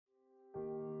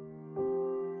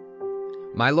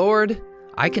My lord,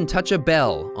 I can touch a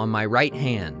bell on my right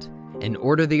hand and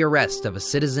order the arrest of a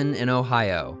citizen in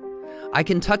Ohio. I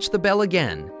can touch the bell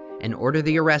again and order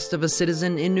the arrest of a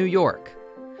citizen in New York.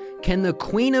 Can the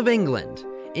Queen of England,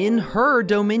 in her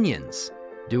dominions,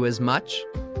 do as much?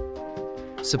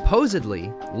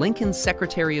 Supposedly, Lincoln's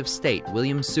Secretary of State,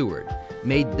 William Seward,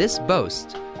 made this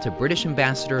boast to British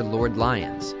Ambassador Lord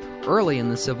Lyons early in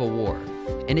the Civil War,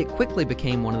 and it quickly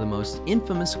became one of the most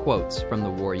infamous quotes from the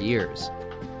war years.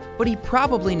 But he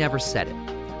probably never said it,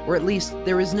 or at least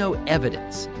there is no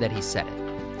evidence that he said it.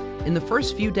 In the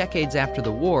first few decades after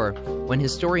the war, when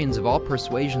historians of all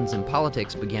persuasions and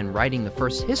politics began writing the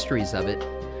first histories of it,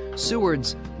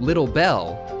 Seward's Little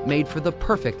Bell made for the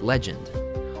perfect legend.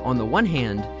 On the one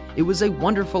hand, it was a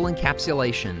wonderful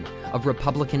encapsulation of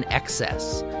Republican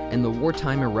excess and the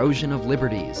wartime erosion of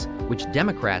liberties, which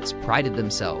Democrats prided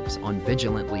themselves on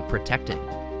vigilantly protecting.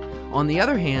 On the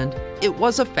other hand, it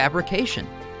was a fabrication,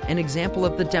 an example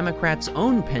of the Democrats'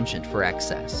 own penchant for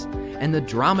excess, and the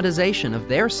dramatization of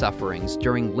their sufferings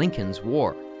during Lincoln's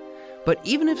war. But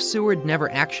even if Seward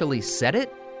never actually said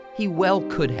it, he well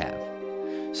could have.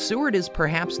 Seward is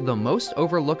perhaps the most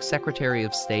overlooked Secretary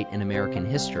of State in American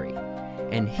history,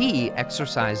 and he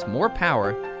exercised more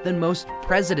power than most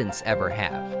presidents ever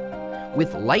have.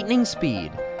 With lightning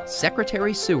speed,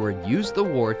 Secretary Seward used the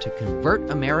war to convert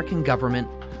American government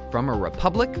from a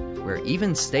republic where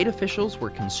even state officials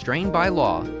were constrained by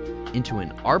law into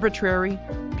an arbitrary,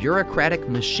 bureaucratic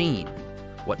machine,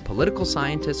 what political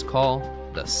scientists call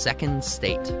the second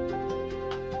state.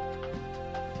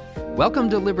 Welcome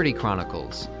to Liberty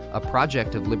Chronicles, a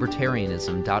project of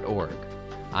libertarianism.org.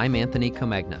 I'm Anthony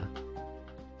Comegna.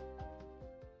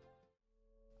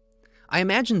 I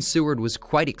imagine Seward was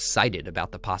quite excited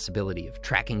about the possibility of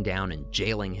tracking down and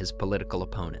jailing his political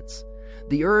opponents.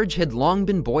 The urge had long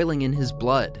been boiling in his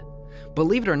blood.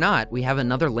 Believe it or not, we have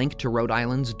another link to Rhode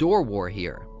Island's Dorr War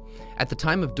here. At the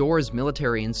time of Dorr's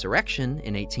military insurrection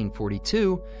in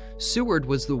 1842, Seward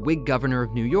was the Whig governor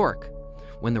of New York.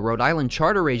 When the Rhode Island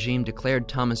charter regime declared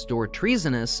Thomas Dorr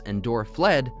treasonous and Dorr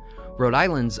fled, Rhode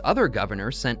Island's other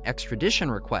governor sent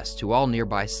extradition requests to all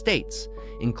nearby states,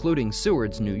 including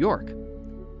Seward's New York.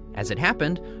 As it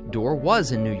happened, Dorr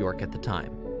was in New York at the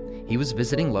time. He was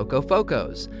visiting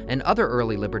Locofocos and other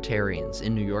early libertarians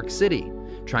in New York City,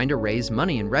 trying to raise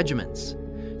money in regiments.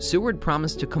 Seward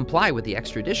promised to comply with the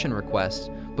extradition request,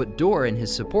 but Dorr and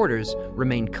his supporters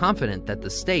remained confident that the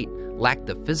state lacked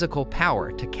the physical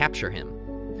power to capture him.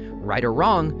 Right or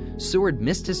wrong, Seward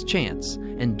missed his chance,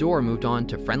 and Dorr moved on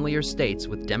to friendlier states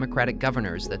with Democratic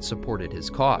governors that supported his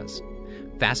cause.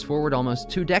 Fast forward almost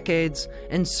 2 decades,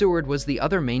 and Seward was the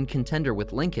other main contender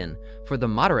with Lincoln for the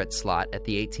moderate slot at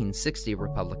the 1860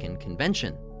 Republican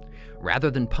Convention. Rather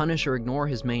than punish or ignore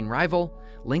his main rival,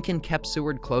 Lincoln kept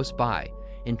Seward close by,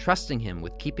 entrusting him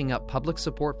with keeping up public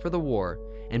support for the war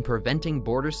and preventing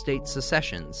border state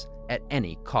secessions at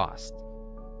any cost.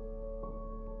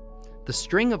 The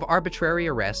string of arbitrary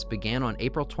arrests began on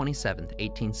April 27,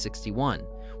 1861,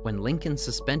 when Lincoln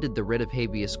suspended the writ of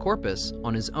habeas corpus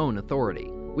on his own authority,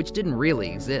 which didn't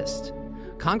really exist.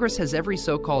 Congress has every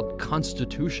so-called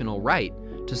constitutional right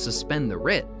to suspend the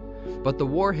writ, but the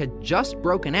war had just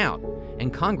broken out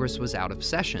and Congress was out of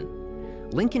session.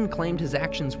 Lincoln claimed his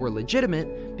actions were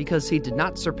legitimate because he did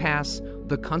not surpass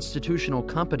the constitutional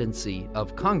competency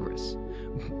of Congress.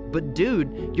 But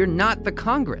dude, you're not the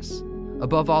Congress.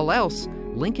 Above all else,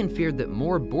 Lincoln feared that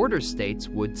more border states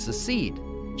would secede,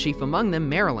 chief among them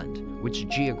Maryland, which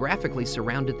geographically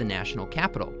surrounded the national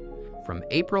capital. From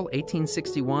April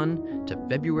 1861 to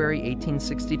February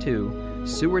 1862,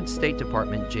 Seward's State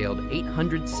Department jailed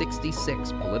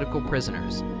 866 political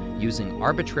prisoners using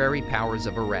arbitrary powers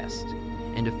of arrest.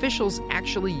 And officials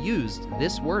actually used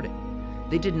this wording.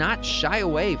 They did not shy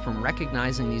away from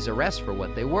recognizing these arrests for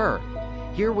what they were.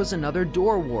 Here was another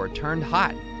Dorr War turned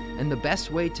hot, and the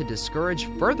best way to discourage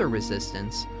further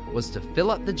resistance was to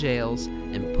fill up the jails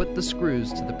and put the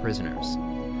screws to the prisoners.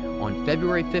 On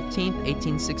February 15,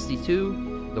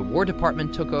 1862, the War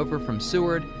Department took over from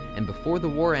Seward, and before the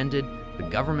war ended, the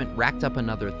government racked up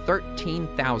another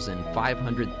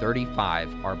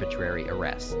 13,535 arbitrary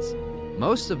arrests.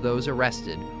 Most of those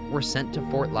arrested were sent to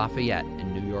Fort Lafayette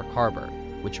in New York Harbor,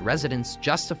 which residents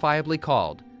justifiably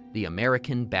called the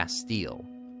American Bastille.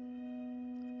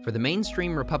 For the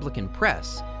mainstream Republican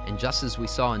press, and just as we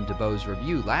saw in DeBow's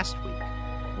review last week,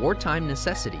 wartime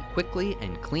necessity quickly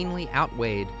and cleanly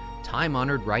outweighed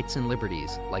time-honored rights and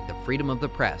liberties like the freedom of the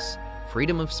press,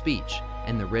 freedom of speech,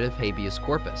 and the writ of habeas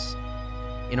corpus.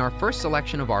 In our first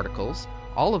selection of articles,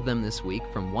 all of them this week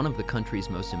from one of the country's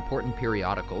most important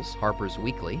periodicals, Harper's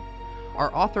Weekly,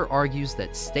 our author argues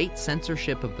that state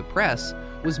censorship of the press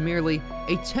was merely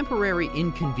a temporary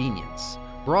inconvenience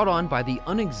brought on by the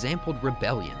unexampled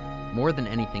rebellion more than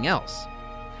anything else.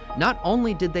 Not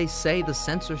only did they say the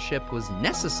censorship was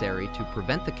necessary to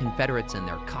prevent the Confederates and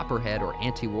their Copperhead or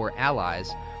anti-war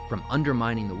allies from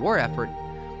undermining the war effort,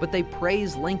 but they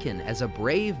praised Lincoln as a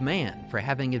brave man for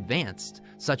having advanced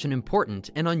such an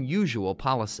important and unusual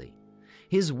policy.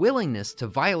 His willingness to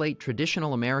violate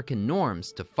traditional American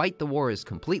norms to fight the war as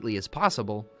completely as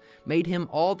possible made him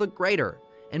all the greater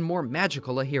and more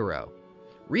magical a hero.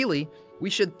 Really,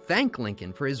 we should thank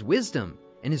Lincoln for his wisdom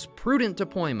and his prudent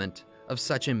deployment of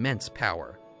such immense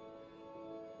power.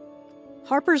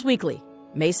 Harper's Weekly,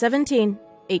 May 17,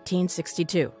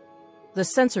 1862. The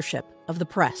Censorship of the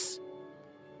Press.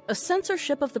 A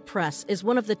censorship of the press is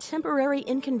one of the temporary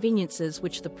inconveniences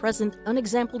which the present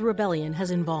unexampled rebellion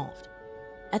has involved.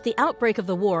 At the outbreak of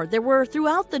the war, there were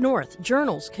throughout the North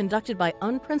journals conducted by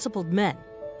unprincipled men,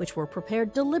 which were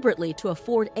prepared deliberately to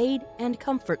afford aid and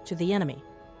comfort to the enemy.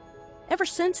 Ever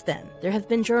since then, there have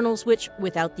been journals which,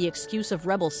 without the excuse of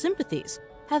rebel sympathies,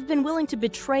 have been willing to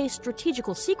betray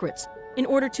strategical secrets in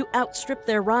order to outstrip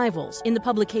their rivals in the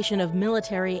publication of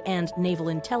military and naval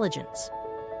intelligence.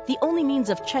 The only means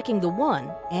of checking the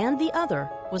one and the other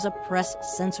was a press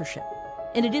censorship,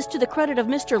 and it is to the credit of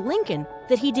Mr. Lincoln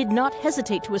that he did not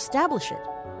hesitate to establish it.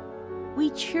 We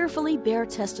cheerfully bear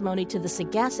testimony to the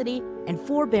sagacity and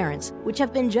forbearance which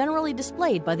have been generally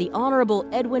displayed by the Honorable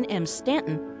Edwin M.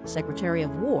 Stanton, Secretary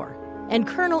of War, and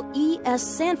Colonel E. S.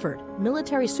 Sanford,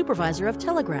 Military Supervisor of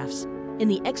Telegraphs, in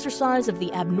the exercise of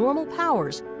the abnormal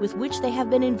powers with which they have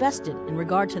been invested in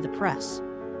regard to the press.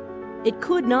 It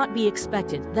could not be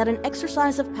expected that an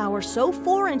exercise of power so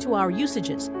foreign to our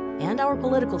usages and our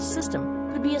political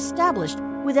system could be established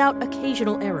without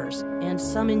occasional errors and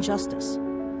some injustice.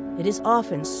 It is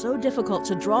often so difficult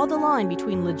to draw the line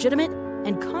between legitimate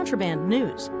and contraband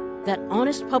news that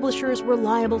honest publishers were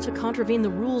liable to contravene the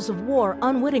rules of war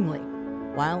unwittingly,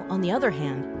 while, on the other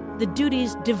hand, the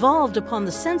duties devolved upon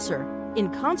the censor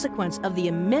in consequence of the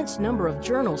immense number of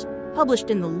journals published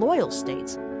in the loyal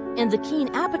states and the keen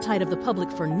appetite of the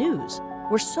public for news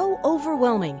were so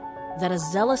overwhelming that a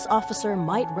zealous officer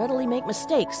might readily make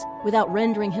mistakes without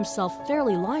rendering himself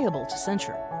fairly liable to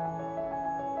censure.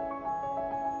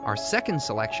 Our second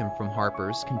selection from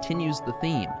Harper's continues the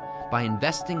theme by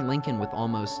investing Lincoln with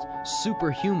almost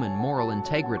superhuman moral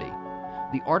integrity.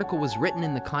 The article was written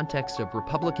in the context of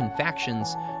Republican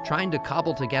factions trying to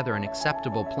cobble together an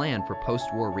acceptable plan for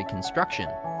post-war Reconstruction.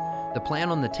 The plan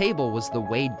on the table was the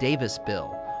Wade-Davis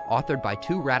bill, authored by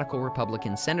two radical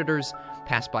Republican senators,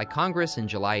 passed by Congress in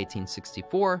July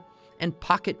 1864, and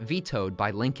pocket vetoed by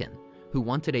Lincoln, who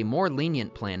wanted a more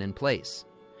lenient plan in place.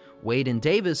 Wade and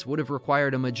Davis would have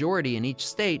required a majority in each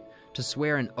state to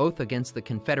swear an oath against the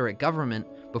Confederate government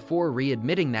before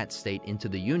readmitting that state into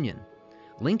the Union.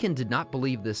 Lincoln did not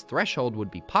believe this threshold would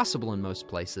be possible in most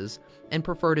places and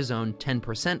preferred his own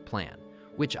 10% plan,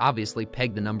 which obviously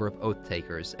pegged the number of oath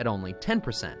takers at only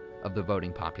 10% of the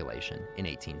voting population in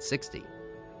 1860.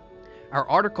 Our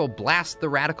article blasts the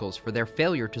radicals for their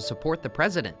failure to support the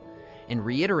president and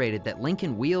reiterated that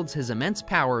Lincoln wields his immense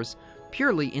powers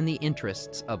purely in the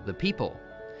interests of the people.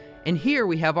 And here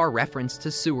we have our reference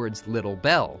to Seward's Little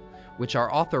Bell, which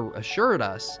our author assured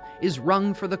us is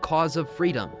rung for the cause of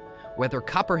freedom, whether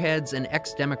Copperheads and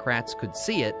ex-Democrats could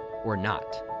see it or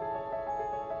not.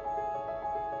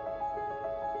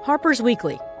 Harper's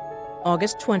Weekly,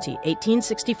 August 20,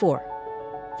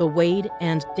 1864. The Wade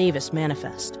and Davis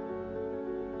Manifest.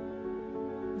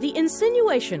 The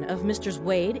insinuation of Messrs.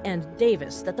 Wade and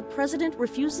Davis that the president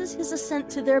refuses his assent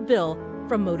to their bill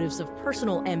from motives of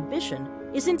personal ambition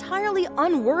is entirely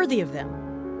unworthy of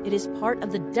them. It is part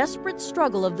of the desperate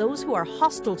struggle of those who are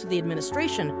hostile to the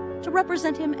administration to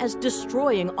represent him as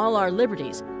destroying all our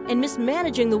liberties and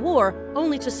mismanaging the war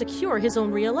only to secure his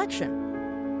own re-election.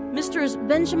 Messrs.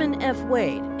 Benjamin F.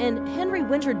 Wade and Henry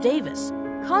Winter Davis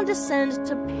condescend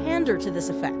to pander to this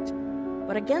effect,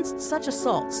 but against such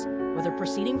assaults, whether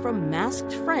proceeding from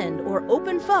masked friend or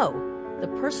open foe, the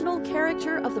personal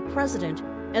character of the president,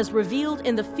 as revealed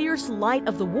in the fierce light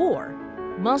of the war,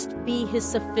 must be his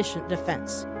sufficient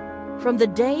defense. From the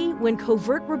day when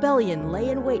covert rebellion lay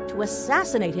in wait to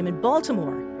assassinate him in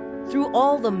Baltimore, through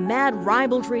all the mad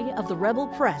ribaldry of the rebel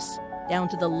press, down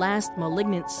to the last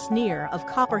malignant sneer of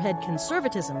Copperhead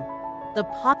conservatism, the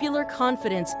popular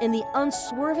confidence in the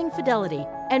unswerving fidelity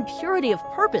and purity of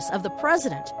purpose of the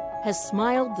president has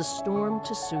smiled the storm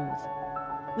to soothe.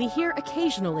 We hear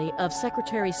occasionally of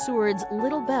Secretary Seward's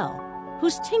Little Bell,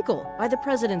 whose tinkle, by the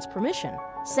president's permission,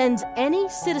 sends any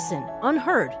citizen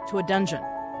unheard to a dungeon.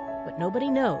 But nobody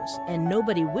knows, and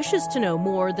nobody wishes to know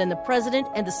more than the president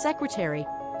and the secretary,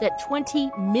 that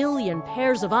 20 million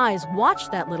pairs of eyes watch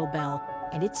that little bell,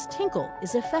 and its tinkle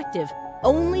is effective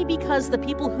only because the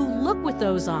people who look with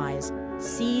those eyes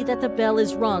see that the bell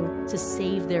is rung to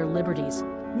save their liberties,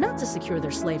 not to secure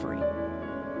their slavery.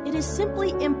 It is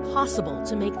simply impossible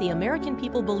to make the American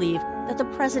people believe that the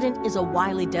president is a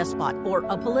wily despot or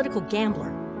a political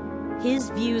gambler. His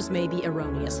views may be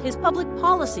erroneous, his public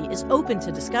policy is open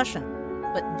to discussion,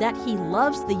 but that he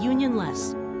loves the Union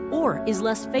less, or is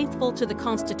less faithful to the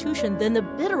Constitution than the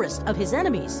bitterest of his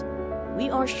enemies, we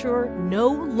are sure no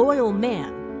loyal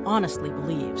man honestly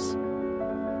believes.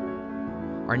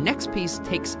 Our next piece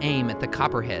takes aim at the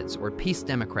Copperheads, or Peace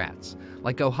Democrats,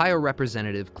 like Ohio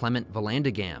Representative Clement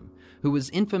Vallandigham, who was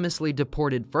infamously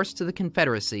deported first to the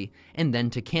Confederacy and then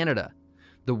to Canada.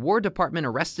 The War Department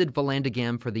arrested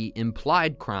Vallandigham for the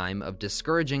implied crime of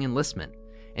discouraging enlistment,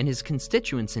 and his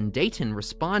constituents in Dayton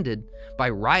responded by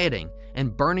rioting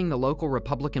and burning the local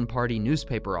Republican Party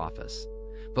newspaper office.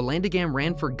 Vallandigham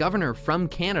ran for governor from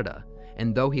Canada,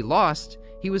 and though he lost,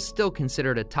 he was still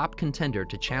considered a top contender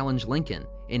to challenge Lincoln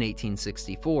in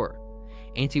 1864.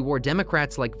 Anti-war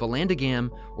Democrats like Vallandigham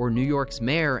or New York's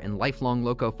mayor and lifelong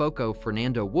Locofoco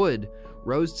Fernando Wood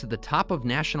rose to the top of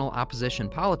national opposition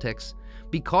politics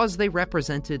because they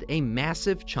represented a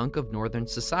massive chunk of Northern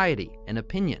society and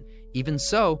opinion. Even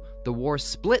so, the war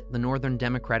split the Northern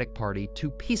Democratic Party to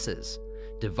pieces,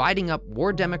 dividing up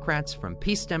war Democrats from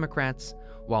peace Democrats,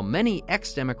 while many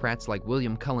ex-Democrats like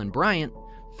William Cullen Bryant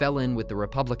fell in with the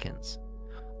Republicans.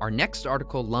 Our next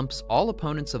article lumps all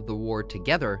opponents of the war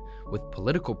together with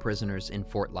political prisoners in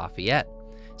Fort Lafayette,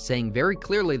 saying very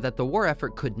clearly that the war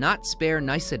effort could not spare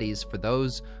niceties for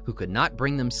those who could not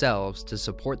bring themselves to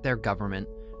support their government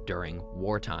during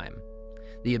wartime.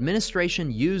 The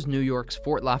administration used New York's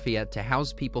Fort Lafayette to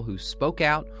house people who spoke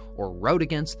out or wrote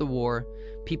against the war,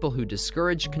 people who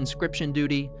discouraged conscription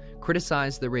duty,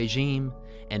 criticized the regime,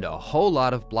 and a whole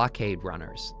lot of blockade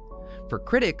runners. For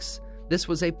critics, this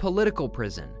was a political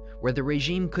prison where the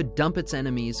regime could dump its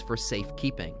enemies for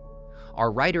safekeeping.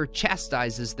 Our writer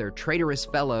chastises their traitorous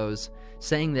fellows,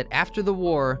 saying that after the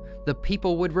war, the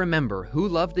people would remember who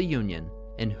loved the Union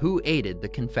and who aided the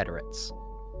Confederates.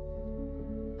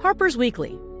 Harper's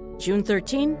Weekly, June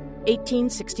 13,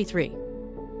 1863.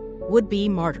 Would-be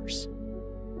martyrs.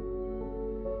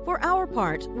 For our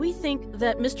part, we think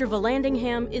that Mr.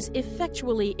 Vallandigham is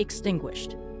effectually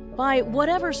extinguished. By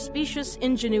whatever specious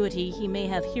ingenuity he may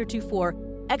have heretofore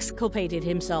exculpated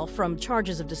himself from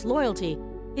charges of disloyalty,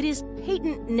 it is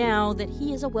patent now that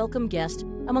he is a welcome guest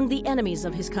among the enemies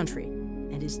of his country,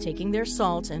 and is taking their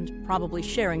salt and probably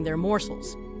sharing their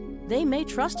morsels. They may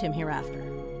trust him hereafter.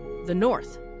 The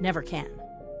North never can.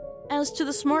 As to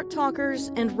the smart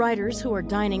talkers and writers who are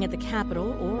dining at the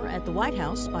Capitol or at the White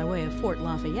House by way of Fort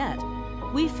Lafayette,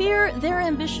 we fear their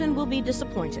ambition will be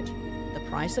disappointed. The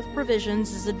price of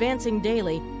provisions is advancing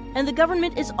daily, and the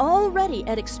government is already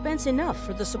at expense enough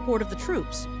for the support of the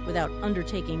troops, without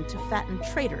undertaking to fatten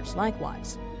traitors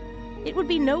likewise. It would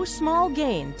be no small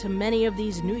gain to many of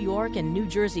these New York and New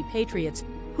Jersey patriots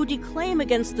who declaim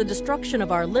against the destruction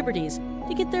of our liberties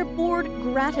to get their board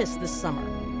gratis this summer.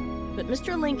 But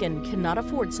Mr. Lincoln cannot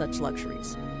afford such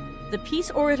luxuries. The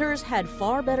peace orators had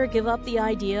far better give up the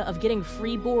idea of getting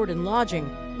free board and lodging,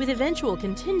 with eventual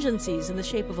contingencies in the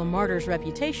shape of a martyr's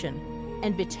reputation,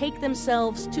 and betake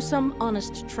themselves to some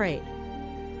honest trade.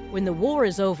 When the war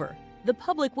is over, the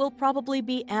public will probably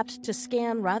be apt to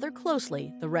scan rather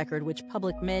closely the record which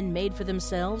public men made for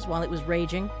themselves while it was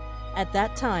raging. At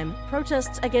that time,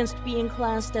 protests against being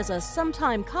classed as a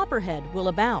sometime Copperhead will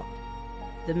abound.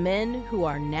 The men who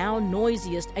are now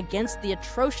noisiest against the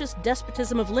atrocious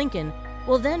despotism of Lincoln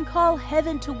will then call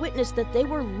heaven to witness that they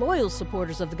were loyal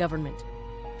supporters of the government.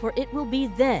 For it will be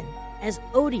then as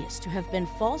odious to have been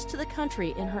false to the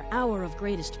country in her hour of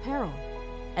greatest peril,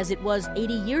 as it was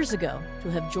 80 years ago to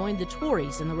have joined the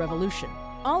Tories in the Revolution.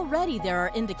 Already there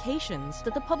are indications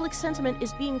that the public sentiment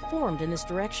is being formed in this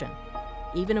direction,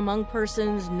 even among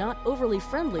persons not overly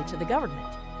friendly to the government.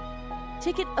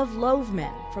 Ticket of loave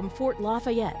men from Fort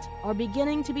Lafayette are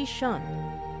beginning to be shunned.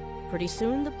 Pretty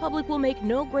soon, the public will make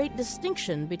no great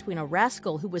distinction between a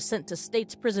rascal who was sent to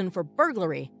state's prison for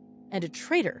burglary and a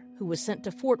traitor who was sent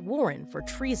to Fort Warren for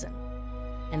treason.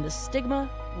 And the stigma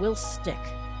will stick.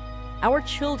 Our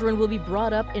children will be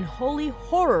brought up in holy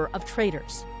horror of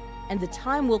traitors, and the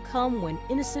time will come when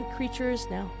innocent creatures,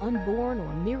 now unborn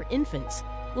or mere infants,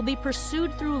 will be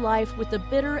pursued through life with the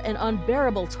bitter and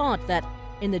unbearable taunt that,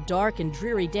 in the dark and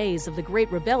dreary days of the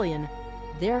Great Rebellion,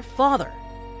 their father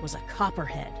was a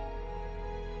Copperhead.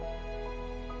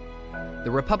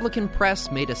 The Republican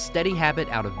press made a steady habit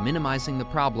out of minimizing the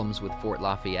problems with Fort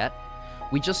Lafayette.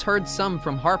 We just heard some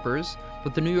from Harper's,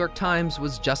 but the New York Times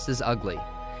was just as ugly.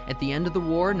 At the end of the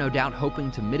war, no doubt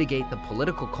hoping to mitigate the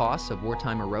political costs of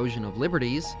wartime erosion of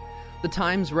liberties, the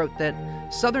Times wrote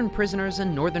that Southern prisoners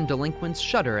and Northern delinquents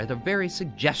shudder at the very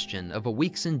suggestion of a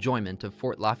week's enjoyment of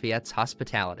Fort Lafayette's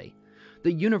hospitality.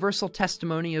 The universal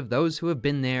testimony of those who have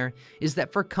been there is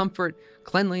that for comfort,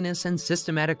 cleanliness, and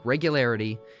systematic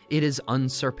regularity, it is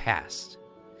unsurpassed.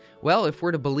 Well, if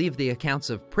we're to believe the accounts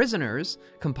of prisoners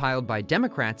compiled by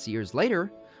Democrats years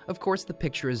later, of course the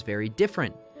picture is very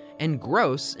different, and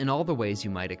gross in all the ways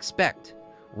you might expect.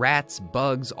 Rats,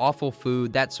 bugs, awful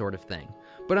food, that sort of thing.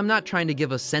 But I'm not trying to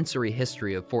give a sensory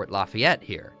history of Fort Lafayette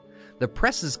here. The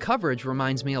press's coverage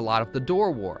reminds me a lot of the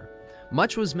Boer War.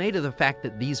 Much was made of the fact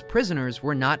that these prisoners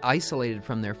were not isolated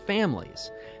from their families,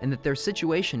 and that their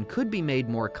situation could be made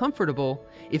more comfortable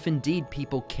if indeed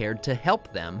people cared to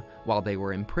help them while they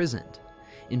were imprisoned.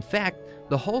 In fact,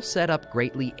 the whole setup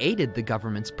greatly aided the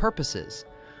government's purposes.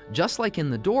 Just like in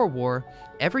the Boer War,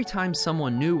 every time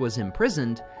someone new was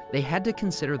imprisoned, they had to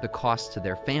consider the cost to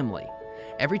their family.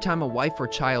 Every time a wife or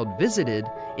child visited,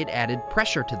 it added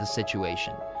pressure to the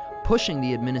situation, pushing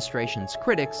the administration's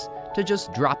critics to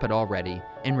just drop it already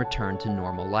and return to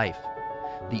normal life.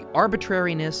 The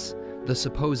arbitrariness, the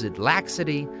supposed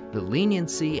laxity, the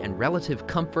leniency, and relative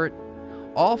comfort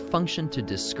all function to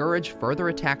discourage further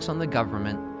attacks on the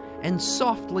government and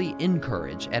softly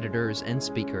encourage editors and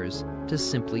speakers to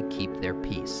simply keep their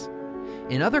peace.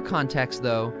 In other contexts,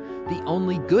 though, the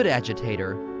only good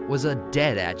agitator was a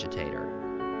dead agitator.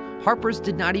 Harper's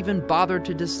did not even bother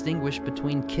to distinguish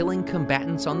between killing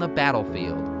combatants on the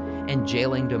battlefield and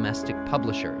jailing domestic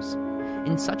publishers.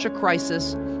 In such a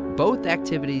crisis, both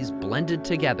activities blended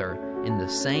together in the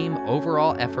same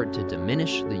overall effort to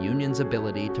diminish the Union's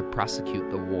ability to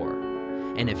prosecute the war.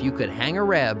 And if you could hang a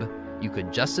Reb, you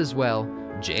could just as well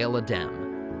jail a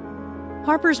Dem.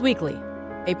 Harper's Weekly,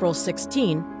 April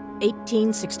 16,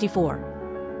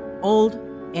 1864. Old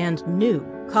and New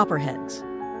Copperheads.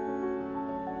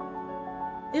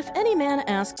 If any man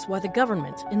asks why the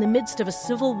government, in the midst of a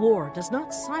civil war, does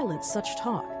not silence such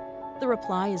talk, the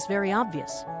reply is very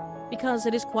obvious, because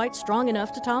it is quite strong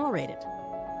enough to tolerate it.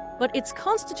 But its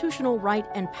constitutional right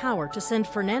and power to send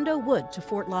Fernando Wood to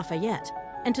Fort Lafayette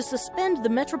and to suspend the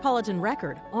Metropolitan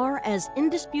Record are as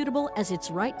indisputable as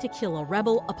its right to kill a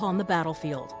rebel upon the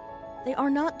battlefield. They are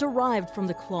not derived from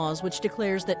the clause which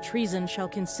declares that treason shall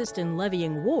consist in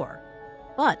levying war,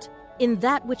 but in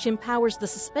that which empowers the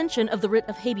suspension of the writ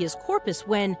of habeas corpus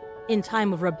when, in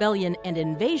time of rebellion and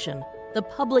invasion, the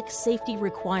public safety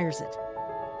requires it.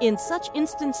 In such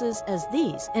instances as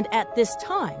these, and at this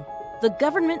time, the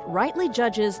government rightly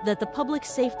judges that the public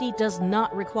safety does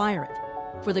not require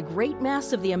it, for the great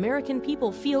mass of the American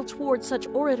people feel toward such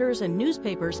orators and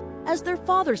newspapers as their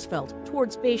fathers felt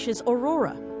towards Bache's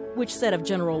Aurora, which said of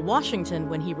General Washington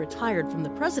when he retired from the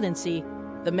presidency,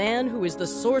 "The man who is the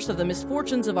source of the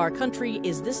misfortunes of our country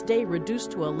is this day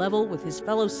reduced to a level with his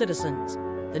fellow citizens.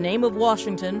 The name of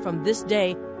Washington from this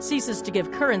day ceases to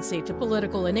give currency to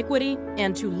political iniquity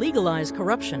and to legalize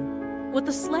corruption." What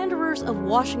the slanderers of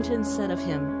Washington said of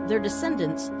him, their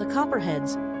descendants, the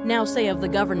Copperheads, now say of the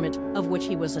government of which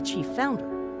he was a chief founder.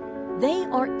 They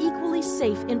are equally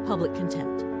safe in public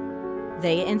contempt.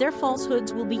 They and their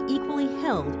falsehoods will be equally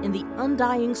held in the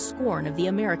undying scorn of the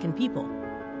American people.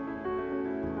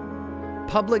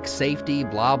 Public safety,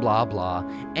 blah, blah, blah.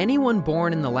 Anyone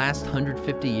born in the last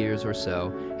 150 years or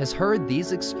so has heard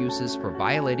these excuses for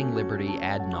violating liberty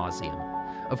ad nauseum.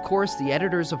 Of course, the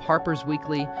editors of Harper's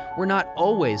Weekly were not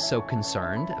always so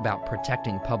concerned about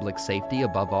protecting public safety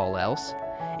above all else.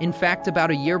 In fact,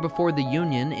 about a year before the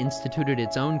Union instituted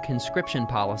its own conscription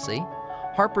policy,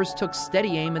 Harper's took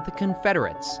steady aim at the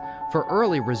Confederates for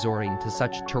early resorting to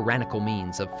such tyrannical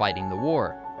means of fighting the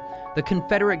war. The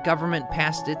Confederate government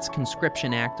passed its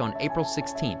Conscription Act on April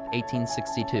 16,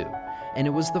 1862, and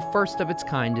it was the first of its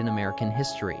kind in American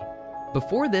history.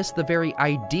 Before this, the very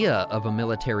idea of a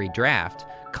military draft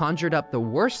conjured up the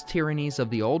worst tyrannies of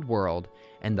the Old World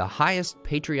and the highest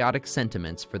patriotic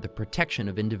sentiments for the protection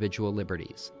of individual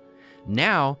liberties.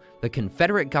 Now, the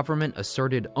Confederate government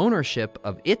asserted ownership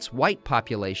of its white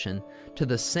population to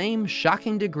the same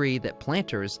shocking degree that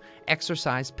planters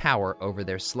exercise power over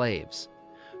their slaves.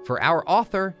 For our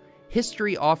author,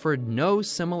 history offered no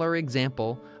similar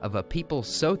example of a people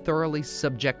so thoroughly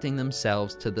subjecting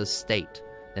themselves to the state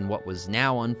than what was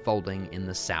now unfolding in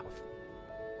the South.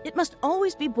 It must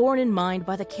always be borne in mind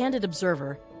by the candid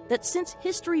observer that since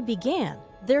history began,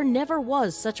 there never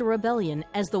was such a rebellion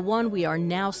as the one we are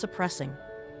now suppressing.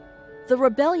 The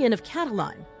rebellion of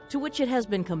Catiline, to which it has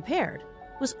been compared,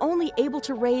 was only able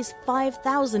to raise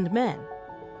 5,000 men.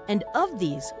 And of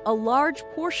these, a large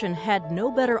portion had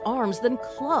no better arms than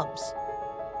clubs.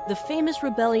 The famous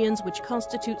rebellions which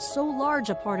constitute so large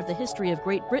a part of the history of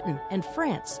Great Britain and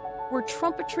France were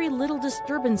trumpetry little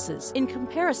disturbances in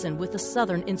comparison with the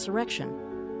Southern insurrection.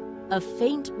 A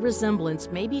faint resemblance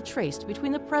may be traced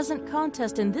between the present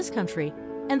contest in this country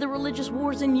and the religious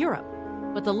wars in Europe,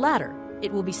 but the latter,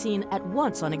 it will be seen at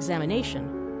once on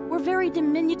examination, were very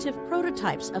diminutive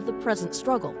prototypes of the present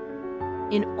struggle.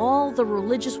 In all the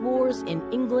religious wars in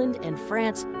England and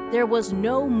France, there was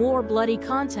no more bloody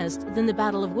contest than the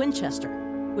Battle of Winchester,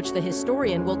 which the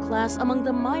historian will class among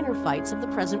the minor fights of the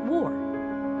present war.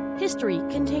 History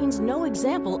contains no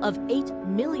example of 8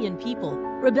 million people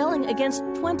rebelling against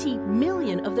 20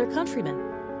 million of their countrymen,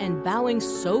 and bowing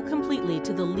so completely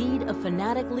to the lead of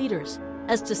fanatic leaders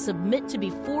as to submit to be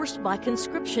forced by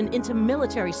conscription into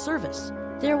military service.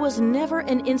 There was never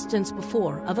an instance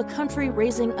before of a country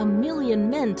raising 1 million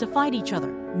men to fight each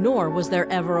other, nor was there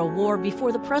ever a war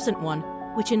before the present one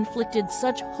which inflicted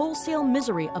such wholesale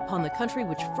misery upon the country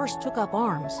which first took up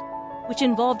arms, which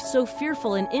involved so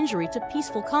fearful an injury to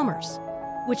peaceful commerce,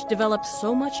 which developed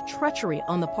so much treachery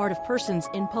on the part of persons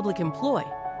in public employ,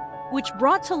 which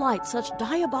brought to light such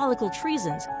diabolical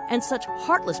treasons and such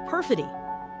heartless perfidy.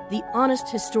 The honest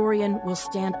historian will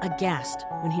stand aghast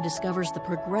when he discovers the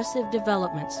progressive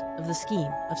developments of the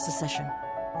scheme of secession.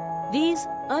 These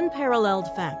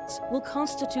unparalleled facts will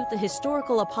constitute the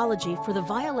historical apology for the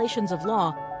violations of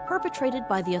law perpetrated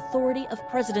by the authority of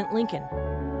President Lincoln.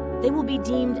 They will be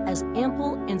deemed as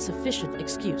ample and sufficient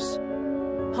excuse.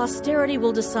 Posterity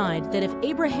will decide that if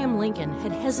Abraham Lincoln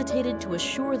had hesitated to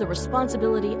assure the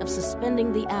responsibility of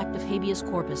suspending the act of habeas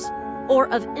corpus, or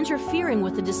of interfering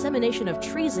with the dissemination of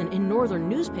treason in northern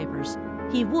newspapers,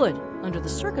 he would, under the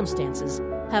circumstances,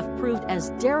 have proved as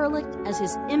derelict as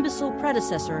his imbecile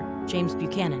predecessor, James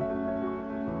Buchanan.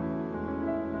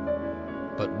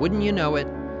 But wouldn't you know it,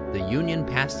 the Union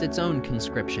passed its own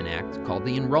conscription act called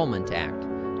the Enrollment Act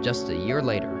just a year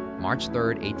later, March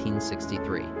 3,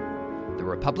 1863. The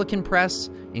Republican press,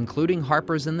 including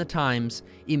Harper's and the Times,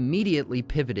 immediately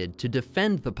pivoted to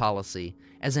defend the policy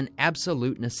as an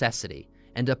absolute necessity,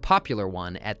 and a popular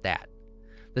one at that.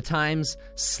 The Times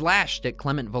slashed at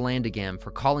Clement Vallandigham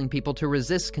for calling people to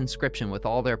resist conscription with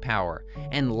all their power,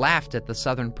 and laughed at the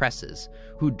Southern presses,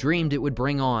 who dreamed it would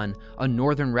bring on a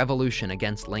Northern revolution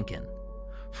against Lincoln.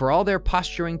 For all their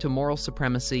posturing to moral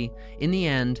supremacy, in the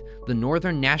end, the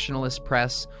Northern nationalist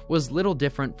press was little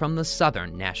different from the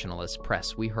Southern nationalist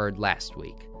press we heard last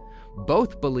week.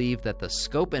 Both believed that the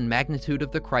scope and magnitude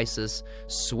of the crisis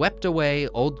swept away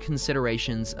old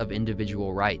considerations of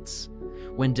individual rights.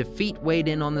 When defeat weighed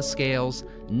in on the scales,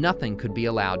 nothing could be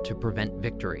allowed to prevent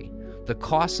victory. The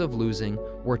costs of losing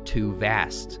were too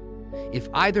vast. If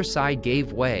either side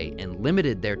gave way and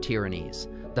limited their tyrannies,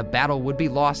 the battle would be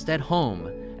lost at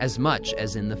home as much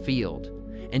as in the field.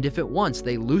 And if at once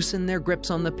they loosened their grips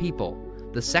on the people,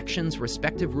 the section's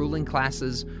respective ruling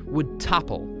classes would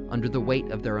topple under the weight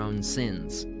of their own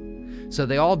sins. So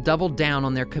they all doubled down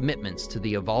on their commitments to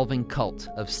the evolving cult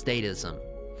of statism,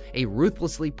 a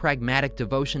ruthlessly pragmatic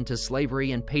devotion to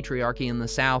slavery and patriarchy in the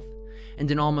South,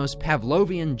 and an almost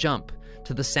Pavlovian jump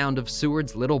to the sound of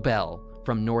Seward's Little Bell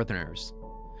from Northerners.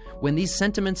 When these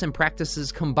sentiments and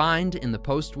practices combined in the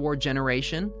post-war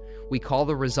generation, we call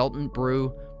the resultant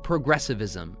brew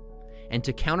progressivism. And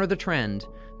to counter the trend,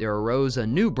 there arose a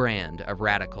new brand of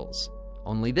radicals.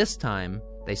 Only this time,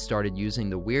 they started using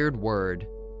the weird word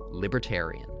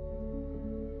libertarian.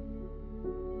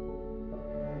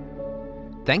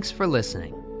 Thanks for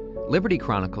listening. Liberty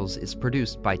Chronicles is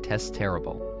produced by Tess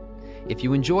Terrible. If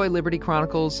you enjoy Liberty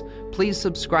Chronicles, please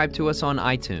subscribe to us on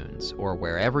iTunes or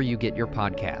wherever you get your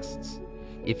podcasts.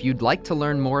 If you'd like to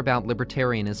learn more about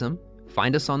libertarianism,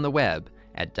 find us on the web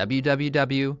at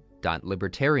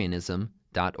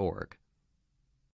www.libertarianism.org.